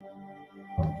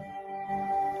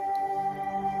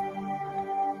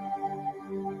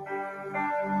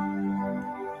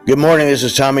Good morning. This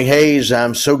is Tommy Hayes.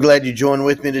 I'm so glad you joined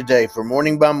with me today for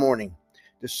Morning by Morning,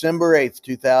 December 8th,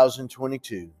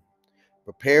 2022.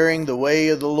 Preparing the way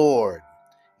of the Lord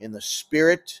in the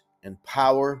spirit and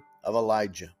power of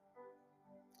Elijah.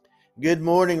 Good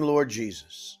morning, Lord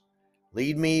Jesus.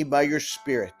 Lead me by your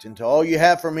spirit into all you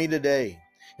have for me today.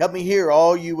 Help me hear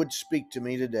all you would speak to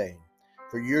me today.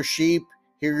 For your sheep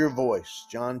hear your voice,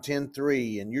 John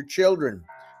 10:3, and your children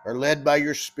are led by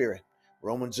your spirit,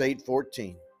 Romans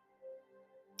 8:14.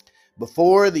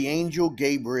 Before the angel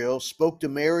Gabriel spoke to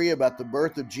Mary about the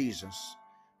birth of Jesus,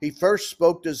 he first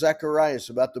spoke to Zacharias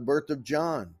about the birth of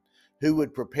John, who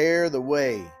would prepare the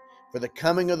way for the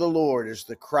coming of the Lord as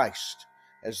the Christ,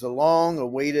 as the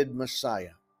long-awaited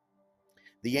Messiah.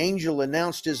 The angel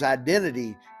announced his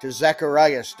identity to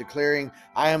Zacharias, declaring,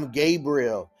 "I am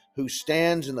Gabriel, who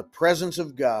stands in the presence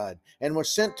of God, and was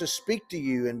sent to speak to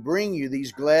you and bring you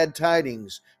these glad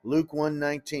tidings," Luke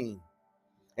 1:19.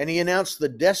 And he announced the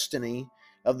destiny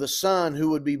of the son who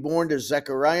would be born to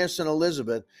Zacharias and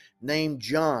Elizabeth, named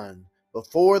John,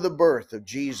 before the birth of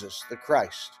Jesus the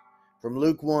Christ. From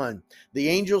Luke 1, the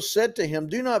angel said to him,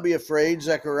 "Do not be afraid,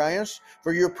 Zacharias,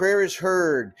 for your prayer is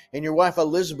heard, and your wife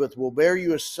Elizabeth will bear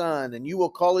you a son, and you will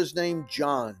call his name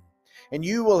John. And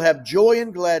you will have joy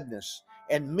and gladness,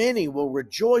 and many will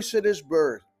rejoice at his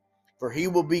birth. For he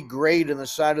will be great in the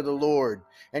sight of the Lord,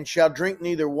 and shall drink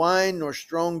neither wine nor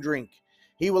strong drink.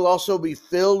 He will also be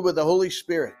filled with the Holy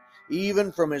Spirit,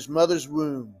 even from his mother's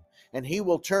womb. And he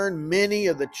will turn many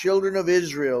of the children of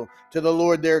Israel to the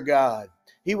Lord their God.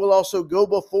 He will also go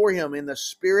before him in the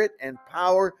spirit and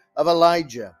power of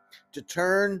Elijah, to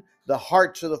turn the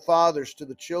hearts of the fathers to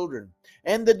the children,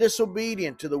 and the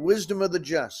disobedient to the wisdom of the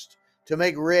just, to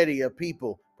make ready a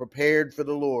people prepared for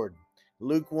the Lord."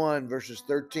 Luke 1, verses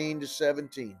 13 to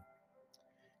 17.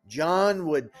 John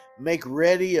would make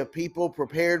ready a people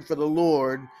prepared for the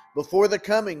Lord before the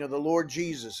coming of the Lord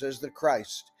Jesus as the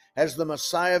Christ, as the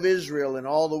Messiah of Israel in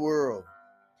all the world.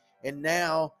 And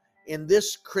now, in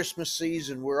this Christmas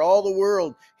season, where all the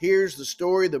world hears the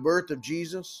story of the birth of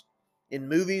Jesus, in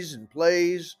movies and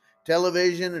plays,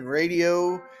 television and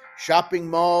radio, shopping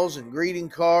malls and greeting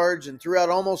cards, and throughout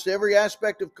almost every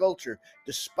aspect of culture,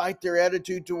 despite their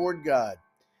attitude toward God,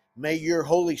 may your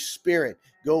Holy Spirit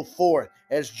go forth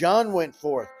as John went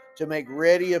forth to make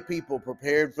ready a people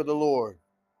prepared for the Lord.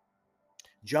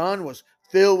 John was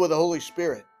filled with the Holy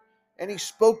Spirit, and he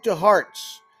spoke to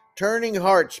hearts, turning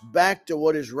hearts back to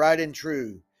what is right and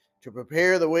true, to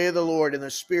prepare the way of the Lord in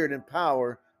the spirit and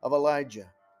power of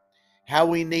Elijah. How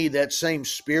we need that same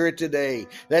Spirit today,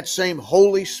 that same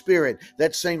Holy Spirit,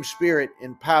 that same spirit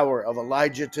and power of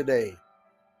Elijah today.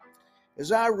 As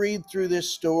I read through this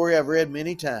story I've read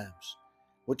many times,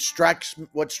 what strikes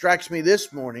me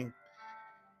this morning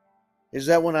is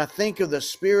that when I think of the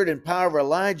spirit and power of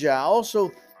Elijah, I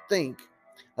also think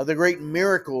of the great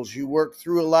miracles you worked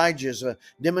through Elijah as a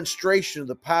demonstration of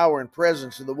the power and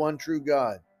presence of the one true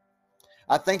God.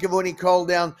 I think of when he called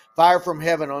down fire from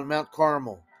heaven on Mount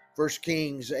Carmel, 1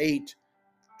 Kings 8,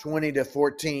 20 to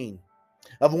 14.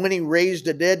 Of when he raised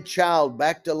a dead child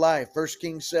back to life, 1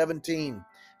 Kings 17,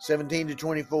 17 to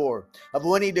 24. Of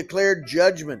when he declared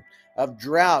judgment of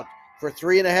drought for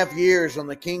 3.5 years on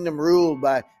the kingdom ruled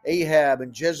by Ahab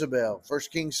and Jezebel,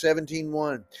 1 Kings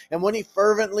 17:1. And when he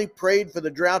fervently prayed for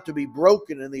the drought to be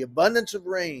broken and the abundance of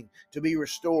rain to be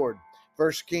restored,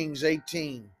 1 Kings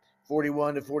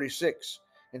 18:41 to 46.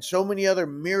 And so many other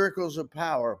miracles of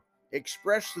power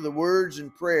expressed through the words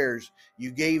and prayers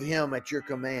you gave him at your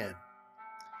command.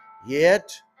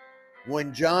 Yet,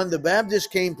 when John the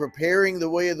Baptist came preparing the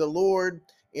way of the Lord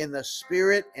in the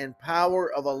spirit and power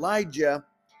of Elijah,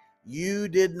 you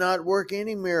did not work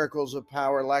any miracles of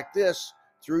power like this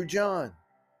through John.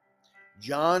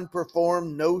 John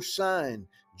performed no sign,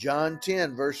 John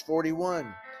 10, verse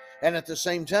 41. And at the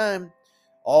same time,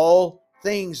 all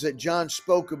things that John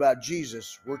spoke about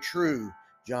Jesus were true,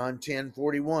 John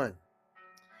 10:41.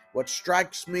 What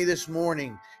strikes me this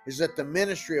morning is that the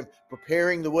ministry of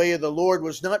preparing the way of the Lord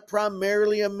was not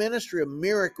primarily a ministry of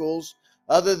miracles,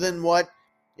 other than what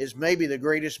is maybe the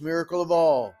greatest miracle of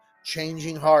all,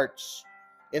 changing hearts.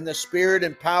 In the spirit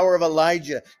and power of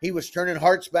Elijah, he was turning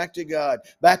hearts back to God,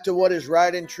 back to what is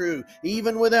right and true,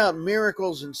 even without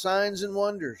miracles and signs and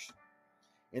wonders.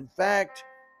 In fact,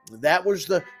 that was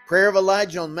the prayer of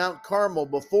Elijah on Mount Carmel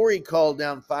before he called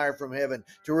down fire from heaven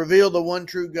to reveal the one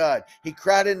true God. He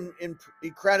cried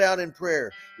out in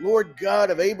prayer, "Lord God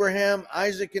of Abraham,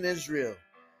 Isaac, and Israel,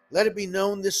 let it be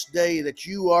known this day that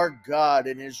you are God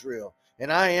in Israel,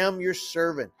 and I am your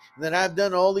servant, and that I've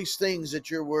done all these things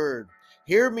at your word.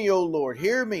 Hear me, O Lord,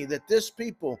 hear me, that this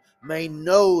people may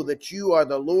know that you are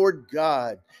the Lord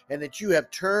God, and that you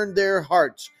have turned their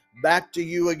hearts back to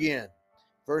you again.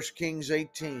 1 Kings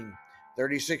 18,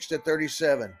 36 to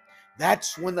 37.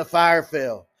 That's when the fire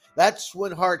fell. That's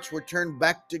when hearts were turned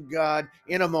back to God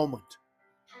in a moment.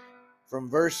 From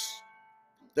verse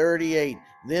 38,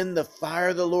 then the fire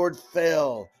of the Lord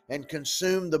fell and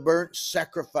consumed the burnt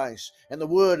sacrifice and the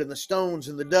wood and the stones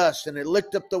and the dust, and it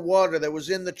licked up the water that was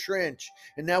in the trench.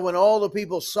 And now when all the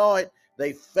people saw it,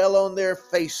 they fell on their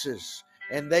faces,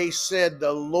 and they said,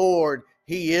 the Lord,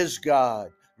 He is God.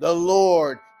 The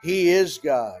Lord, He is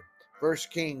God. 1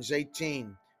 Kings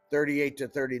 18, 38 to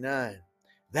 39.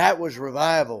 That was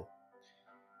revival.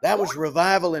 That was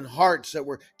revival in hearts that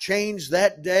were changed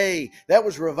that day. That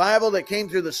was revival that came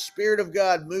through the Spirit of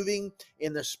God moving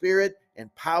in the spirit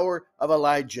and power of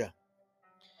Elijah.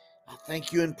 I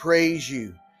thank you and praise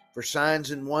you for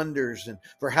signs and wonders, and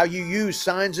for how you use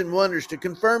signs and wonders to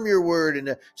confirm your word and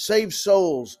to save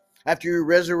souls. After your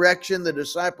resurrection, the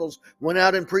disciples went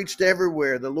out and preached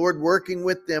everywhere, the Lord working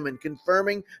with them and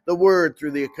confirming the word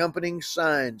through the accompanying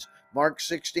signs. Mark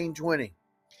 16:20.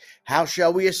 How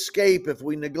shall we escape if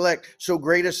we neglect so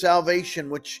great a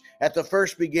salvation, which at the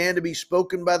first began to be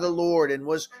spoken by the Lord and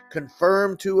was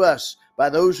confirmed to us by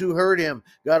those who heard him,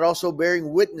 God also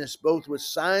bearing witness both with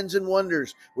signs and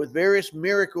wonders, with various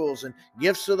miracles and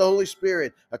gifts of the Holy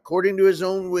Spirit, according to his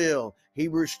own will.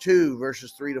 Hebrews 2,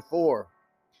 verses 3 to 4.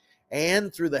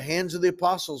 And through the hands of the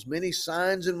apostles, many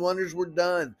signs and wonders were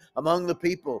done among the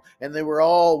people, and they were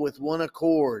all with one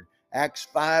accord. Acts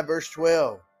 5, verse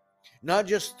 12. Not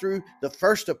just through the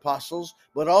first apostles,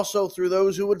 but also through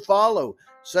those who would follow,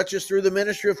 such as through the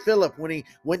ministry of Philip when he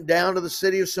went down to the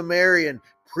city of Samaria and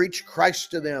preached Christ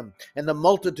to them. And the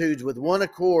multitudes with one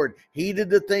accord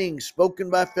heeded the things spoken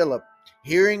by Philip,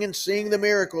 hearing and seeing the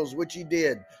miracles which he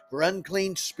did. For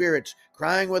unclean spirits,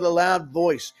 crying with a loud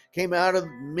voice, came out of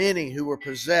many who were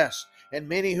possessed, and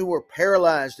many who were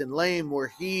paralyzed and lame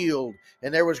were healed.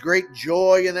 And there was great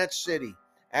joy in that city.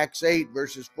 Acts 8,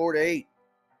 verses 4 to 8.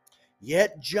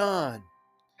 Yet John,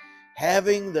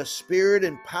 having the spirit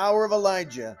and power of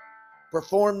Elijah,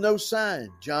 performed no sign.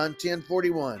 John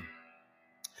 10:41.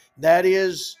 That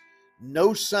is,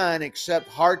 no sign except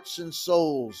hearts and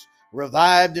souls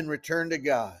revived and returned to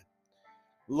God.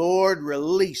 Lord,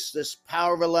 release this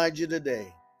power of Elijah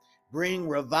today. Bring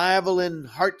revival in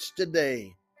hearts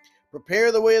today.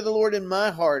 Prepare the way of the Lord in my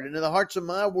heart and in the hearts of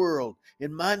my world,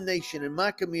 in my nation, in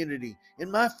my community, in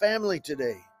my family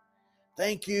today.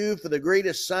 Thank you for the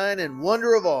greatest sign and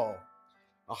wonder of all,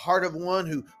 a heart of one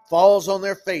who falls on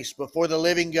their face before the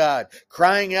living God,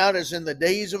 crying out as in the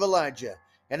days of Elijah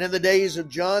and in the days of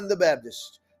John the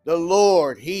Baptist, the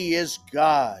Lord, He is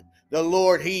God. The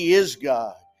Lord, He is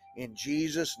God. In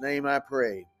Jesus' name I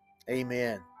pray.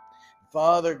 Amen.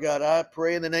 Father God, I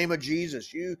pray in the name of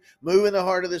Jesus, you move in the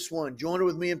heart of this one. Join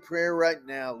with me in prayer right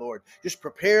now, Lord. Just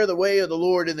prepare the way of the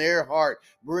Lord in their heart.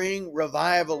 Bring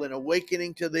revival and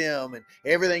awakening to them and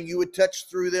everything you would touch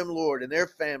through them, Lord, in their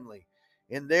family,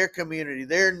 in their community,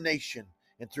 their nation,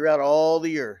 and throughout all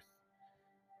the earth.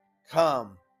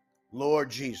 Come, Lord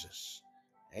Jesus.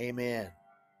 Amen.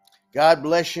 God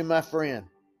bless you, my friend,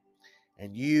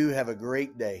 and you have a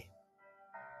great day.